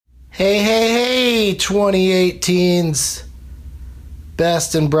Hey, 2018's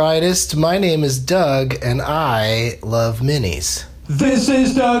best and brightest. My name is Doug, and I love minis. This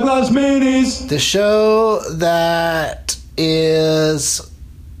is Doug Loves Minis. The show that is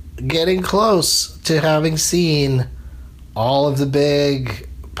getting close to having seen all of the big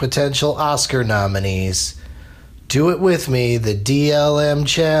potential Oscar nominees. Do it with me, the DLM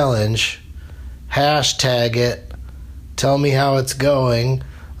Challenge. Hashtag it. Tell me how it's going.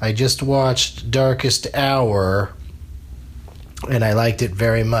 I just watched Darkest Hour, and I liked it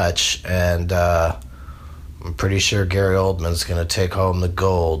very much, and I'm pretty sure Gary Oldman's going to take home the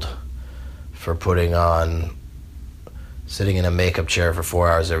gold for sitting in a makeup chair for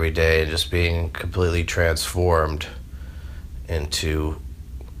 4 hours every day and just being completely transformed into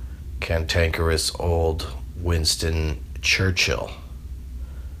cantankerous old Winston Churchill.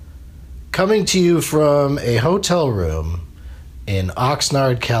 Coming to you from a hotel room in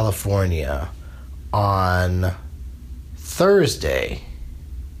Oxnard, California on Thursday,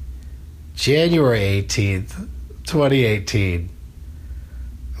 January 18th, 2018.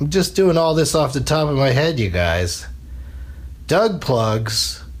 I'm just doing all this off the top of my head, you guys. Doug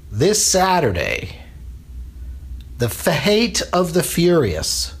plugs this Saturday. The Fate of the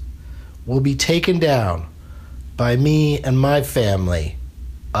Furious will be taken down by me and my family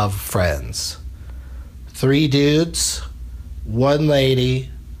of friends. 3 dudes, 1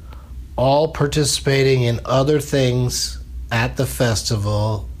 lady, all participating in other things at the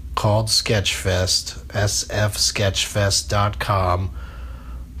festival called Sketchfest, sfsketchfest.com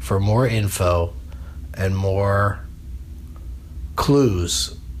for more info and more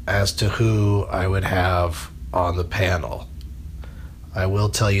clues as to who I would have on the panel. I will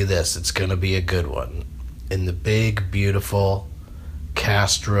tell you this, it's going to be a good one in the big, beautiful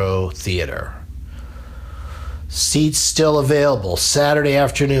Castro Theater. Seats still available. Saturday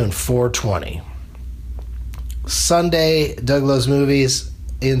afternoon, 4:20. Sunday, Doug Loves Movies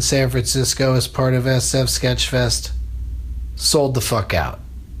in San Francisco as part of SF Sketchfest. Sold the fuck out.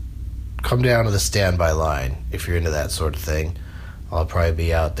 Come down to the standby line if you're into that sort of thing. I'll probably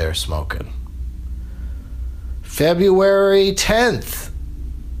be out there smoking. February 10th,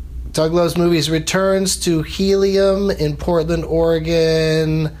 Doug Loves Movies returns to Helium in Portland,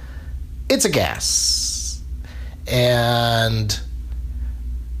 Oregon. It's a gas. And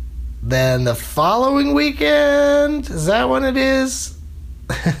then the following weekend, is that when it is?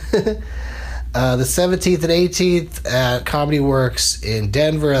 The 17th and 18th at Comedy Works in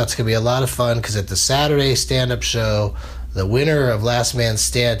Denver. That's going to be a lot of fun because at the Saturday stand-up show, the winner of Last Man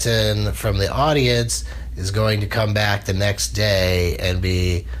Stanton from the audience is going to come back the next day and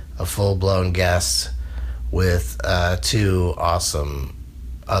be a full-blown guest with 2 awesome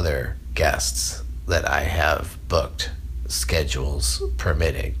other guests that I have booked, schedules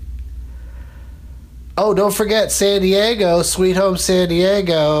permitting. Oh, don't forget San Diego, Sweet Home San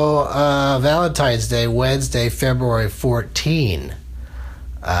Diego, Valentine's Day, Wednesday, February 14.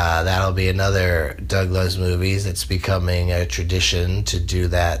 That'll be another Doug Loves Movies. It's becoming a tradition to do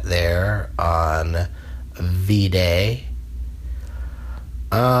that there on V-Day.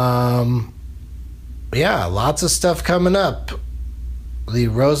 Yeah, lots of stuff coming up. The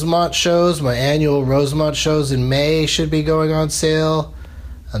Rosemont shows, my annual Rosemont shows in May should be going on sale.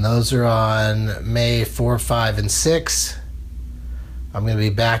 And those are on May 4, 5, and 6. I'm going to be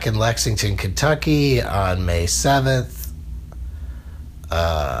back in Lexington, Kentucky on May 7th.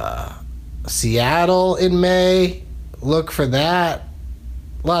 Seattle in May. Look for that.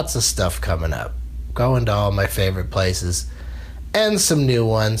 Lots of stuff coming up. Going to all my favorite places. And some new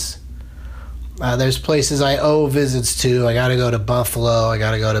ones. There's places I owe visits to. I got to go to Buffalo. I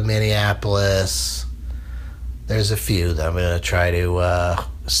got to go to Minneapolis. There's a few that I'm going to try to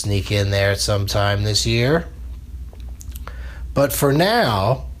sneak in there sometime this year. But for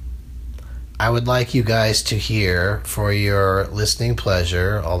now, I would like you guys to hear, for your listening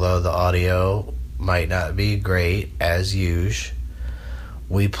pleasure, although the audio might not be great as usual,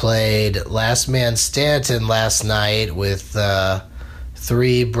 we played Last Man Stanton last night with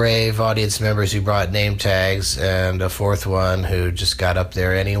 3 brave audience members who brought name tags and a 4th one who just got up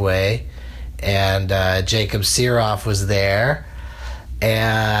there anyway. And Jacob Siroff was there.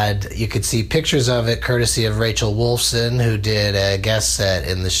 And you could see pictures of it courtesy of Rachel Wolfson, who did a guest set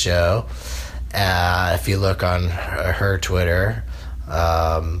in the show. If you look on her Twitter.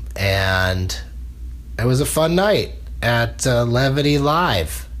 And it was a fun night at Levity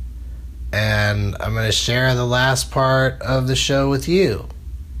Live. And I'm going to share the last part of the show with you,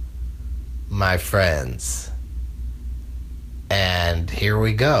 my friends. And here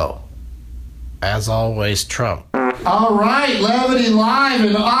we go. As always, Trump. All right, Levity Live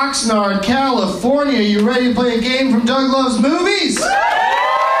in Oxnard, California. You ready to play a game from Doug Loves Movies?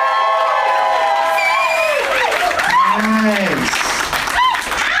 Nice.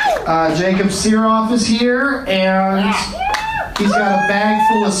 Jacob Siroff is here, and he's got a bag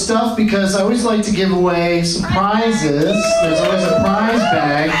full of stuff because I always like to give away some prizes. There's always a prize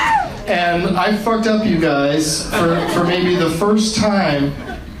bag, and I fucked up you guys for maybe the first time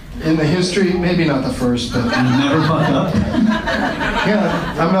in the history, maybe not the first, but... You never fuck up?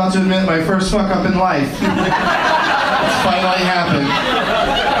 Yeah, I'm about to admit my first fuck up in life. It's finally happened.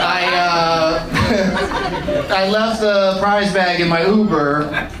 I left the prize bag in my Uber,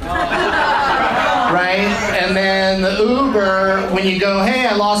 right? And then the Uber, when you go, hey,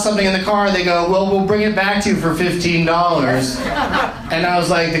 I lost something in the car, they go, well, we'll bring it back to you for $15. And I was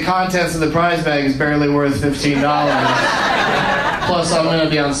like, the contents of the prize bag is barely worth $15. Plus, I'm going to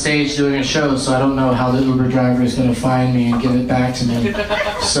be on stage doing a show, so I don't know how the Uber driver is going to find me and give it back to me.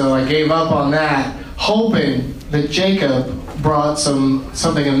 So I gave up on that, hoping that Jacob brought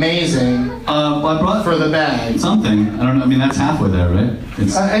something amazing I brought for the bag. something. I don't know. I mean, that's halfway there, right?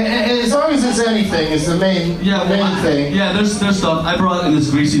 It's, As long as it's anything, it's the main thing. Yeah, there's stuff. I brought in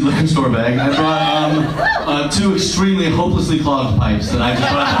this greasy liquor store bag. I brought 2 extremely hopelessly clogged pipes that I just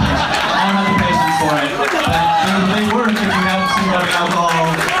brought. I don't have the patience for it. But they work if you have too much alcohol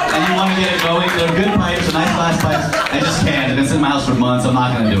and you want to get it going. They're good pipes, they're nice glass pipes. I just can't. It's been in my house for months. I'm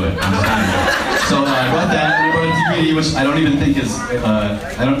not going to do it. I'm just not going to do it. So I brought that. And I brought a DVD, which I don't even think is.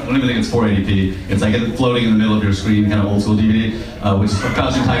 I don't even think it's 480p. It's like floating in the middle of your screen, kind of old school DVD, which is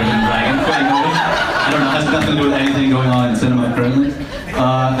Crouching Tiger, Hidden Dragon. Great movie. I don't know. Has nothing to do with anything going on in cinema currently.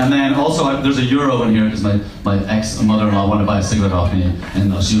 And then also there's a euro in here because my ex-mother-in-law wanted to buy a cigarette off me,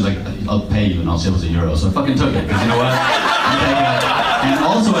 and she was like, "I'll pay you," and all she had was a euro. So I fucking took it because you know what? And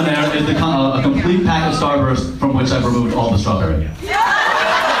also in there is a complete pack of Starburst from which I've removed all the strawberry.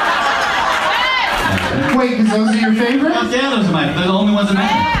 Wait, because those are your favorites? Yeah, those are they're the only ones that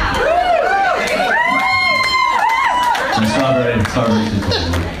matter. So strawberry.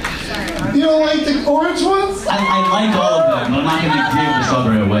 You don't like the orange ones? I like all of them, but I'm not going to give the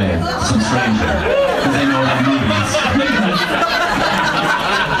strawberry away to some stranger because they know about movies.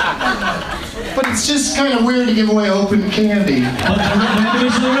 But it's just kind of weird to give away open candy. But they're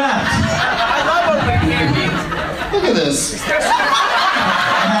individually wrapped. I love open candy. Look at this. I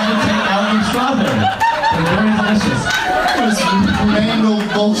had to take out the strawberry. They're very delicious. This mangled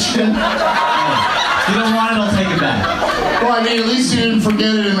bullshit. If you don't want it, I'll take it back. Well, I mean, at least you didn't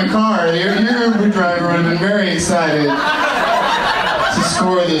forget it in the car. Your Uber driver would have been very excited to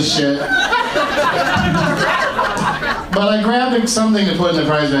score this shit. But I grabbed something to put in the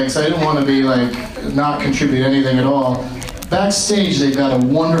prize bag, so I didn't want to be like, not contribute anything at all. Backstage, they've got a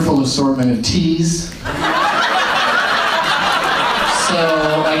wonderful assortment of teas. So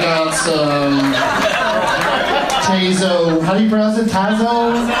I got some Tazo, how do you pronounce it?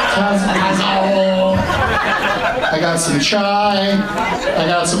 Tazo? Tazo. I got some chai. I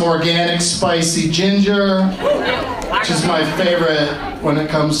got some organic spicy ginger, which is my favorite when it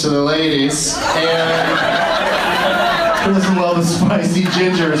comes to the ladies. And who doesn't love a spicy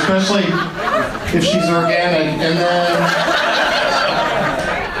ginger, especially if she's organic? And then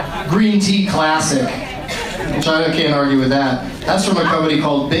green tea classic, which I can't argue with that. That's from a company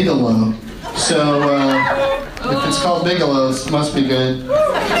called Bigelow. So if it's called Bigelow's, it must be good.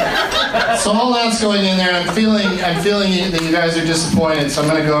 So all that's going in there. I'm feeling that you guys are disappointed. So I'm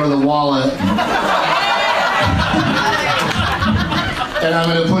going to go to the wallet. And I'm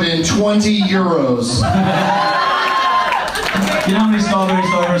going to put in 20 euros. You know how many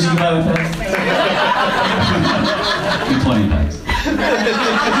strawberries you can buy with that? 20 packs.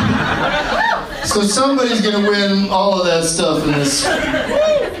 So somebody's going to win all of that stuff in this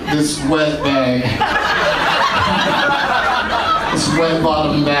wet bag. This wet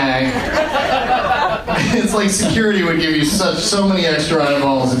bottom bag. It's like security would give you so many extra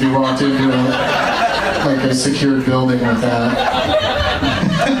eyeballs if you walked into a secured building with that.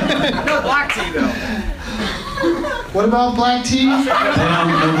 No black tea though. What about black tea? They don't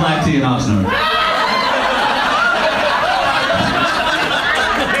no black tea in Oxnard.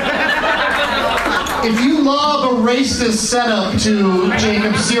 If you lob a racist setup to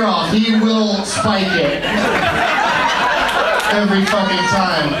Jacob Siroff, he will spike it. Every fucking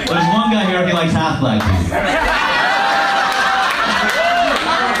time. There's one guy here who likes half black tea.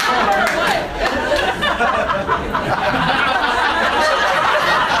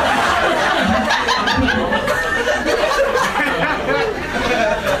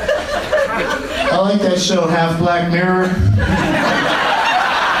 I like that show, Half Black Mirror.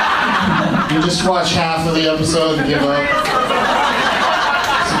 You just watch half of the episode and give up.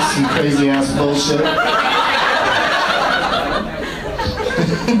 Some crazy ass bullshit.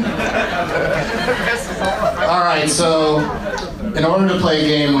 Alright, so in order to play a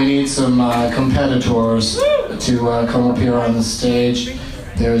game, we need some competitors to come up here on the stage.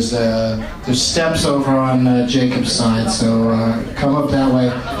 There's steps over on Jacob's side, so come up that way.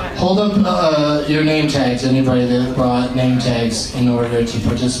 Hold up your name tags, anybody that brought name tags in order to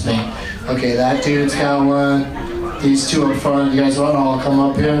participate. Okay, that dude's got one. These two up front, you guys want to all come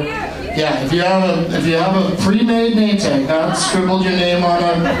up here? Yeah, if you have a pre-made name tag, not scribbled your name on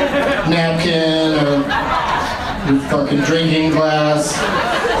a napkin or your fucking drinking glass,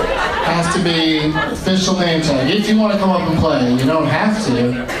 has to be official name tag. If you want to come up and play, you don't have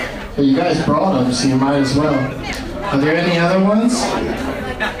to, but you guys brought them, so you might as well. Are there any other ones?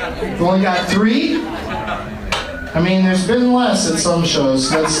 We've only got 3? I mean, there's been less at some shows,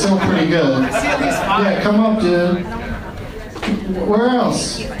 so that's still pretty good. Yeah, come up, dude. Where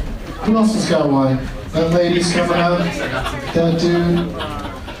else? Who else has got one? That lady's coming up. That dude.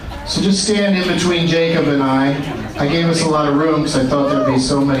 So just stand in between Jacob and I. I gave us a lot of room because I thought there'd be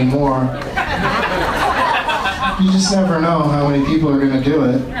so many more. You just never know how many people are going to do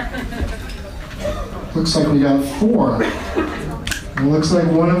it. Looks like we got 4. It looks like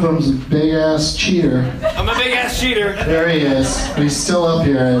one of them's a big-ass cheater. I'm a big-ass cheater. There he is. But he's still up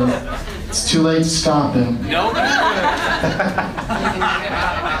here, and it's too late to stop him. Nope.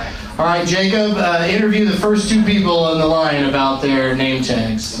 All right, Jacob, interview the first 2 people on the line about their name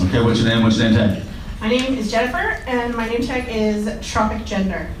tags. Okay, what's your name? What's your name tag? My name is Jennifer, and my name tag is Tropic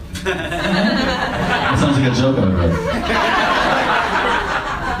Gender. That sounds like a joke I read.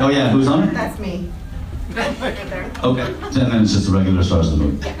 Oh yeah, who's on it? That's me. Right there. Okay, and then it's just the regular stars of the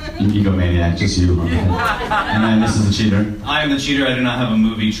movie. Egomaniac, just you. Okay. And then this is the cheater. I am the cheater. I do not have a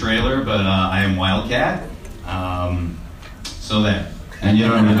movie trailer, but I am Wildcat. So there. And you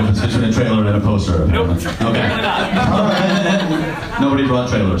don't know the difference between a trailer and a poster, apparently. Nope. Okay. Nobody brought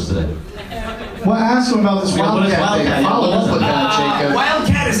trailers today. Well, ask him about this Yeah, what is Wildcat thing. Wildcat? Follow What up is with it? that, Jacob.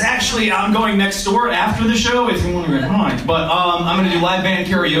 Wildcat is actually, I'm going next door after the show, if you want to behind. But I'm going to do live band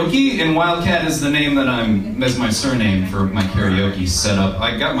karaoke, and Wildcat is the name that's my surname for my karaoke setup.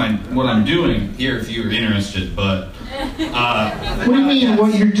 I got what I'm doing here if you're interested, but... What do you mean,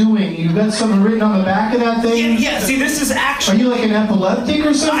 what you're doing? You got something written on the back of that thing? Yeah, see, this is Are actually... you like an epileptic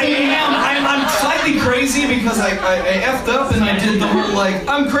or something? I am. I'm slightly crazy because I effed up and I did the whole,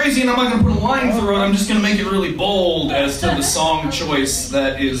 I'm crazy and I'm not going to put a line through it. I'm just going to make it really bold as to the song choice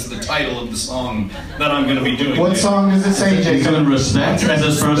that is the title of the song that I'm going to be doing. What song does it say, He's Jacob? doing Respect as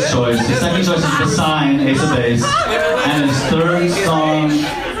his first choice. His second choice is The Sign, Ace of Base. And his third song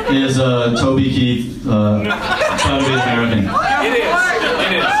is Toby Keith, Try to Be American. It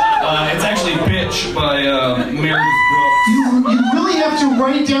is. It's actually Bitch by Meredith Brooks. You really have to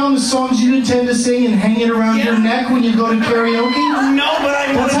write down the songs you intend to sing and hang it around your neck when you go to karaoke? No, but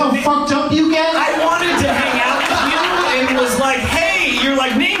That's how fucked up you get? I wanted to hang out with you and was like, hey, you're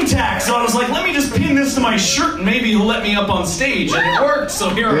like name tag. So I was like, let me just pin this to my shirt and maybe he'll let me up on stage. And it worked, so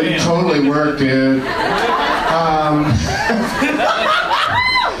here I It am. totally worked, dude.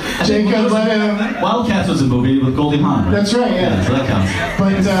 Jacob, let him... Wildcats was a movie with Goldie Hawn, right? That's right, yeah. So that counts.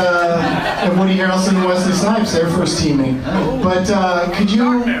 But, and Woody Harrelson and Wesley Snipes, their first teaming. But could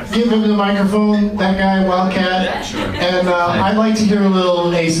you give him the microphone, that guy, Wildcat? Yeah, sure. And I'd like to hear a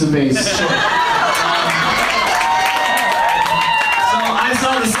little Ace of Base. So I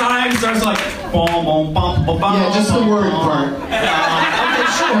saw the sign, so I was like, bom, bom, bom, bom, bom. Yeah, just the word part.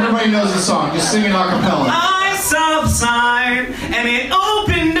 Everybody knows the song. Just sing it a cappella. I saw the sign, and it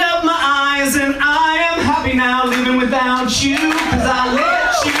opened up my eyes, and I am happy now living without you, cause I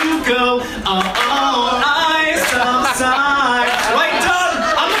let you go. I saw the sign. Right, Doug?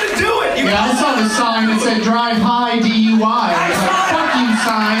 I'm gonna do it. You Yeah, I saw the sign that said drive high DUI. I was like, fuck you,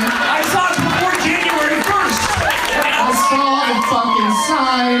 sign. I saw it before January 1st. I saw the fucking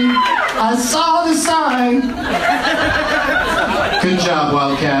sign. I saw the sign. Good job,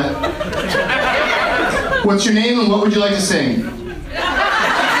 Wildcat. What's your name and what would you like to sing?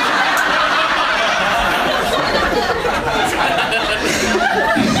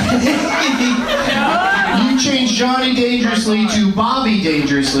 You changed Johnny Dangerously to Bobby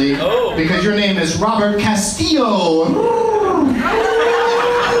Dangerously because your name is Robert Castillo.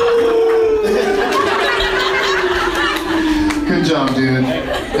 Good job, dude.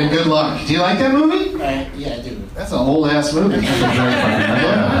 And good luck. Do you like that movie? Yeah, I do. That's an old ass movie.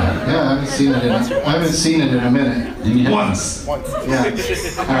 Yeah, I haven't seen seen it in. I haven't seen it in a minute. Once. Yeah.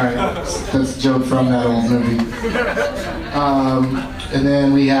 All right. That's a joke from that old movie. And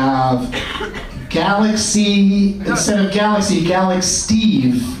then we have Galaxy, instead of Galaxy,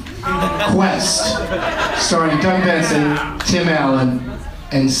 Steve Quest, starring Doug Benson, Tim Allen,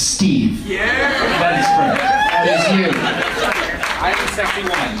 and Steve. That is correct. That is you. I'm a sexy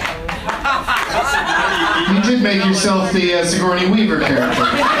woman. You did make yourself the Sigourney Weaver character.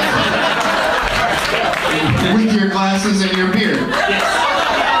 With your glasses and your beard.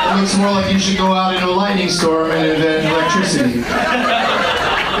 It looks more like you should go out into a lightning storm and invent electricity.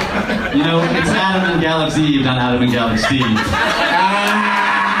 You know, it's Adam and Galaxy Eve, not Adam and Galaxy Steve.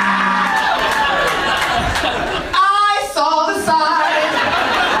 I saw the sign!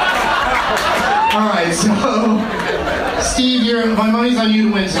 Alright, so Steve, my money's on you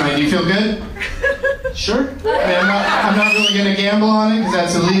to win tonight. Do you feel good? Sure. I mean, I'm not really going to gamble on it because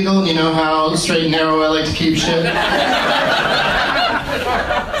that's illegal. And you know how straight and narrow I like to keep shit.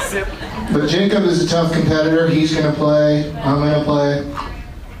 But Jacob is a tough competitor. He's going to play. I'm going to play.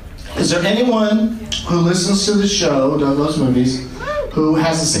 Is there anyone who listens to the show, Doug Loves Movies, who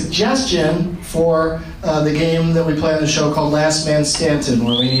has a suggestion for the game that we play on the show called Last Man Stanton,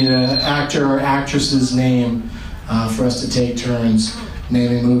 where we need an actor or actress's name for us to take turns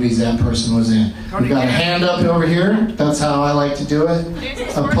naming movies that person was in? We've got a hand up over here. That's how I like to do it.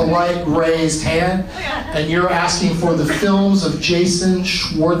 A polite raised hand. And you're asking for the films of Jason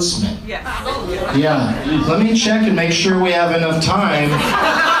Schwartzman. Yeah. Let me check and make sure we have enough time.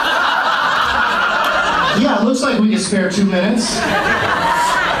 Yeah, it looks like we can spare 2 minutes.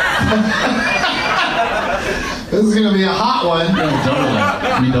 This is going to be a hot one.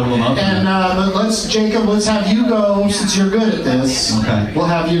 Can we double them up? And but Jacob, let's have you go since you're good at this. Okay. We'll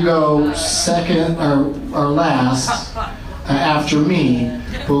have you go second or last after me.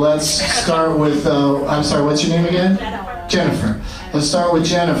 But let's start with. I'm sorry. What's your name again? Jennifer. Let's start with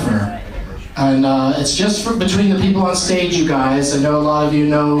Jennifer. And it's just between the people on stage, you guys. I know a lot of you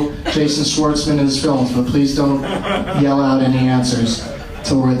know Jason Schwartzman and his films, but please don't yell out any answers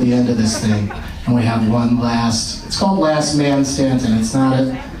till we're at the end of this thing. And we have one last. It's called Last Man Stanton. It's not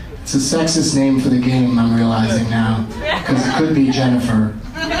a. It's a sexist name for the game. I'm realizing now, because it could be Jennifer,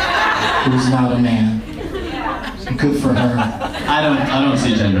 who's not a man. Good for her. I don't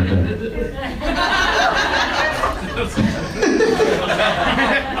see gender there.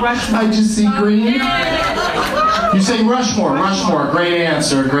 I just see green. You say Rushmore. Rushmore. Great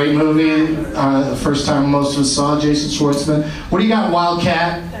answer. Great movie. The first time most of us saw Jason Schwartzman. What do you got,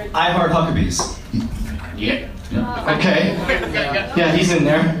 Wildcat? I Heart Huckabees. Yeah. Okay. Yeah, he's in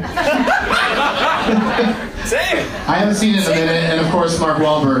there. Same. I haven't seen it in a minute, and of course Mark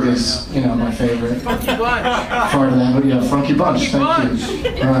Wahlberg is, my favorite Funky Bunch. part of that. But yeah, Funky Bunch. Thank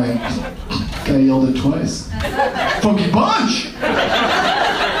you. All right. Gotta yelled it twice. Funky Bunch!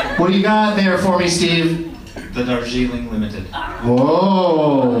 What do you got there for me, Steve? The Darjeeling Limited.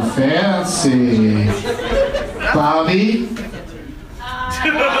 Whoa, fancy. Bobby?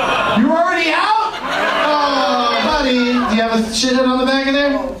 You already out? Oh, buddy. Do you have a shithead on the back of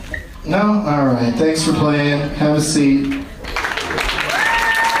there? No? Alright, thanks for playing. Have a seat. You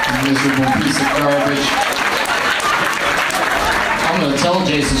miserable piece of garbage. I'm gonna tell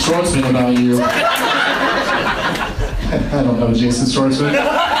Jason Schwartzman about you. I don't know Jason Schwartzman.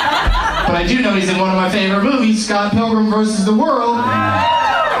 But I do know he's in one of my favorite movies, Scott Pilgrim vs. the World.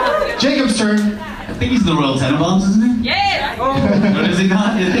 Jacob's turn. I think he's the Royal Tenenbaums, isn't he? Yeah. Or is he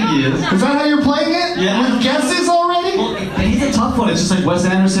not? I think he is. Is that how you're playing it? Yeah. With guesses already? Well, he's a tough one. It's just like Wes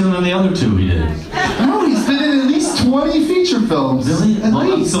Anderson and the other two he did. No, he's been in at least 20 feature films. Really? At Well,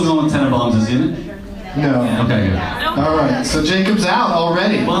 I'm least. still going with Tenenbaums, is he in it? No. Okay, good. All right, so Jacob's out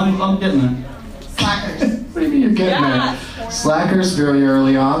already. Well, I'm getting there. Slackers. What do you mean you're getting there? Slackers very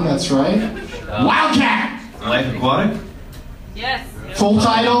early on, that's right. Wildcat! Life Aquatic? Yes. Full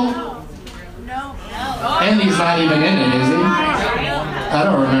title? No. And he's not even in it, is he? I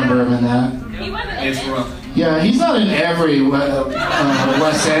don't remember him in that. It's rough. Yeah, he's not in every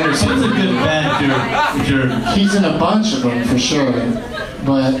Wes Anderson. It's a good bet if you're He's in a bunch of them for sure.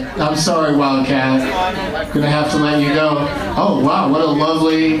 But I'm sorry, Wildcat. Gonna have to let you go. Oh wow, what a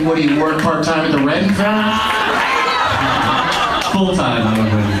lovely. What do you work part time at the Red Fountain? full time. I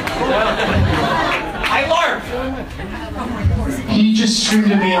don't know. I LARP. He just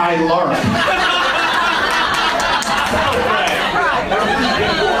screamed at me, I LARP.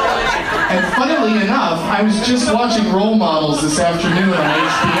 And funnily enough, I was just watching Role Models this afternoon on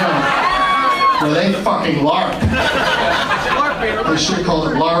HBO, where they fucking LARP. They should have called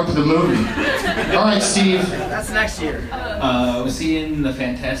it LARP the movie. All right, Steve. That's next year. Was he in The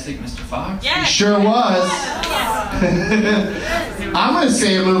Fantastic Mr. Fox? He sure was. I'm going to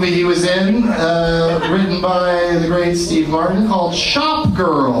say a movie he was in, written by the great Steve Martin, called Shop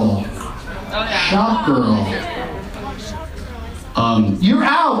Girl. Shop Girl. You're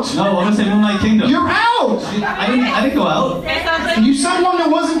out. No, I'm gonna say Moonlight Kingdom. You're out. I didn't go out. You said one that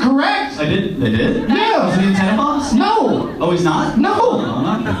wasn't correct. I did. They did? Yeah. Was he in Tenenbaums? No. Oh, he's not? No. Oh,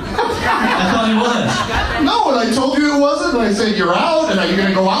 not good. I thought he was. No, and I told you it wasn't, and I said, you're out, and are you going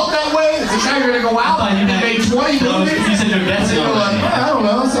to go out that way? Is this how you're going to go out? I thought you meant- made 20 movies? You said you're guessing. You're like, I don't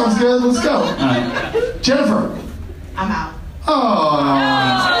know, sounds good, let's go. All right. Jennifer. I'm out. Oh.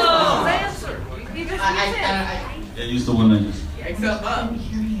 Yeah, use the one that just... I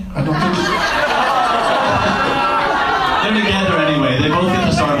don't think They're together anyway. They both get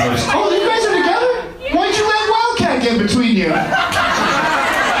the Starburst. Oh, you guys are together? Why'd you let Wildcat get between you?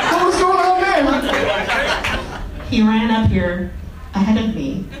 What was going on there? He ran up here ahead of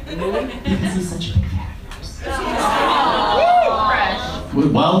me because he's such a big fan of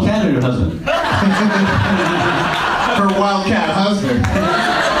yours. Wildcat or your husband? Her Wildcat husband.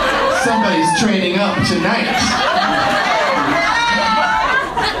 Somebody's trading up tonight.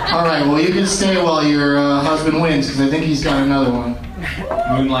 All right, well, you can stay while your husband wins, because I think he's got another one.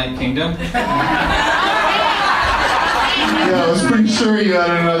 Moonlight Kingdom? Yeah, I was pretty sure you had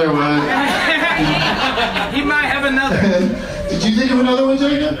another one. He might have another. Did you think of another one,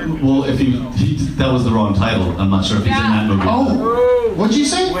 Jacob? Well, if that was the wrong title. I'm not sure if he's in that movie. Oh, what'd you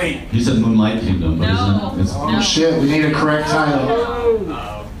say? Wait. He said Moonlight Kingdom, but isn't it? Oh, shit, we need a correct title.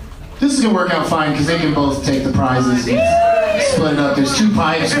 This is going to work out fine, because they can both take the prizes and split it up. There's 2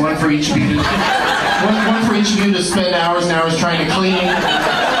 pipes, one for each of you. One for each of you to spend hours and hours trying to clean.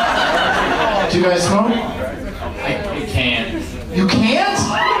 Do you guys smoke? I can't. You can't?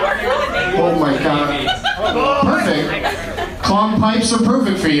 Oh my god. Perfect. Clogged pipes are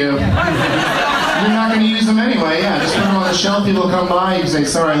perfect for you. You're not going to use them anyway. Yeah, just put them on the shelf. People come by. You can say,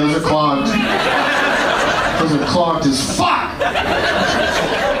 sorry, those are clogged. Those are clogged as fuck.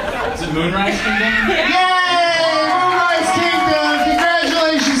 Is it Moonrise Kingdom? Yay! Moonrise Kingdom!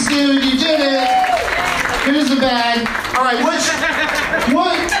 Congratulations, dude. You did it. Here's the bag. All right,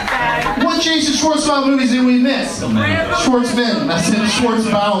 what Jason Schwartzman movies did we miss? Schwartzman. I said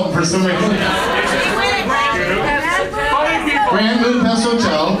Schwartzbaum for some reason. Grand Budapest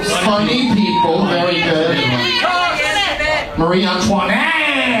Hotel. Funny people. Very good. Marie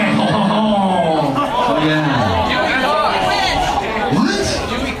Antoinette. Oh, yeah.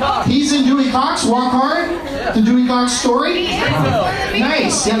 What? He's in Dewey Cox, Walk Hard? The Dewey Cox story?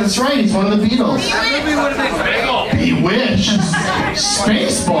 Nice. Yeah, that's right. He's one of the Beatles. Bewitched.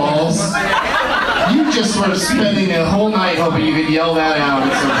 Spaceballs. You just were spending a whole night hoping you could yell that out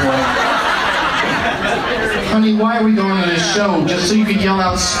at some point. Honey, why are we going to this show? Just so you could yell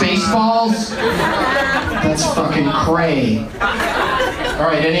out Spaceballs? That's fucking cray. All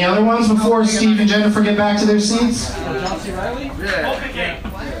right, any other ones before Steve and Jennifer get back to their seats?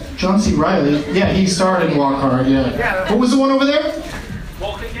 John C. Reilly? Yeah, he starred in Walk Hard, yeah. What was the one over there?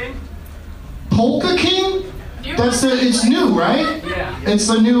 Polka King? Polka King? It's new, right? Yeah. It's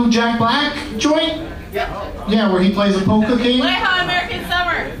the new Jack Black joint? Yeah, where he plays a Polka King? Wet Hot American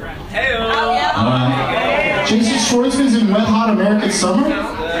Summer. Hey, Jason Schwartzman's in Wet Hot American Summer?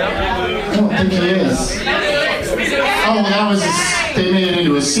 I don't think he is. Oh, that was they made it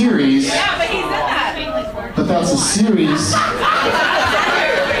into a series. Yeah, but he's in that. But that's a series.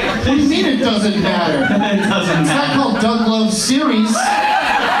 What do you mean it doesn't matter? It doesn't It's not matter. called Doug Loves Series. Sorry,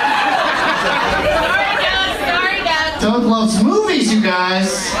 Dad. Doug Loves Movies, you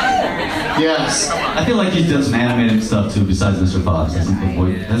guys. Yes. I feel like he's done some animated stuff too, besides Mr. Fox.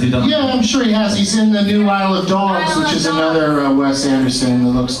 Has he done? Yeah, I'm sure he has. He's in the new Isle of Dogs, which is another Wes Anderson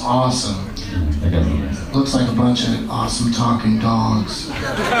that looks awesome. Looks like a bunch of awesome talking dogs.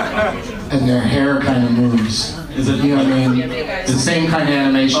 And their hair kind of moves. Is it? You know what I mean? It's the same kind of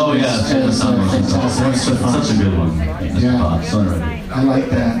animation Oh yeah, as Fantastic. Such a good one. Mr. Yeah. Fox. Sorry. I like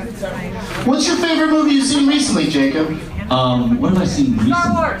that. What's your favorite movie you've seen recently, Jacob? What have I seen recently?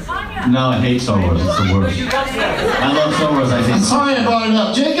 Star Wars. No, I hate Star Wars. It's the worst. I love Star Wars. I hate I'm sorry I brought it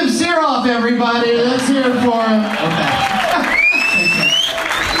up. Jacob Siroff, everybody. Let's hear it for him.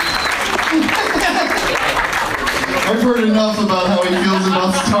 I've heard enough about how he feels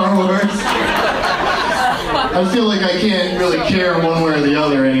about Star Wars. I feel like I can't really care one way or the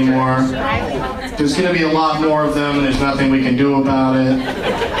other anymore. There's going to be a lot more of them, and there's nothing we can do about it.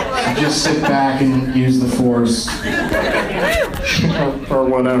 So just sit back and use the Force. or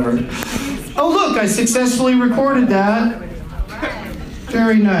whatever. Oh, look, I successfully recorded that.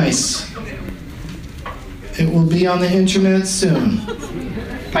 Very nice. It will be on the internet soon.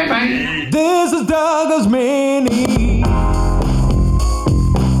 Bye-bye. This is Douglas Mini.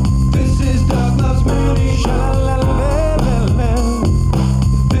 This is Douglas Mini. Sha-la-la-la-la-la.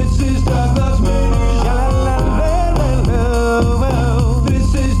 This is Douglas Mini. Sha-la-la-la-la-la.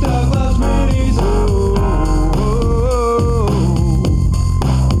 This is Douglas Mini.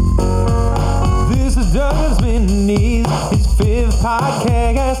 This is Douglas Mini. His 5th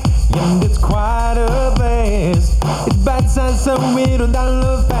podcast, and it's quite a blast. It's bite-sized, so it'll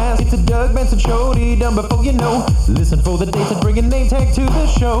download fast. It's a Doug Benson show, done before you know. Listen for the dates and bring a name tag to the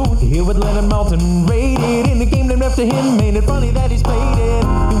show. Here with Leonard Maltin, rated in the game named after him. Made it funny that he's played it.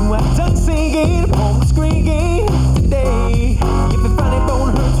 White tongue singing on the screen game today. If your funny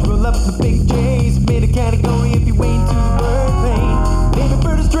bone hurts, roll up the big J's. Made a category if you wait to the bird pain. Baby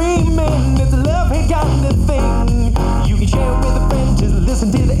bird is dreaming, it's a love-hate kind of thing. You can share it with a friend, just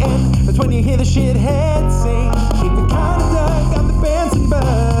listen to the end. That's when you hear the shithead sing. If you're kind of Doug, I'm the Benson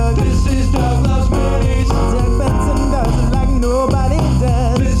bug. This is Doug Loves Minis. Doug Benson does it like nobody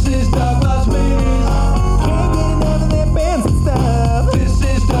does. This is Doug Loves Minis. Can't get enough of that Benson stuff. This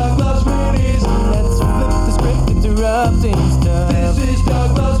is Doug Loves Minis. Let's flip the script, interrupting stuff. This is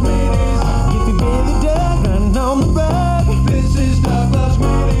Doug Loves Minis. If you really Doug, run on the rug. This is Doug Loves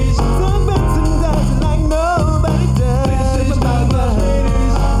Minis. Doug Benson does it like nobody does. This is Doug Loves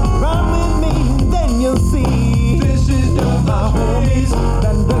Minis. Run with me, then you'll see. This is Doug Loves Minis.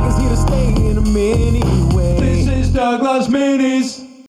 That Doug is here to stay in a mini way. This is Doug Loves Minis.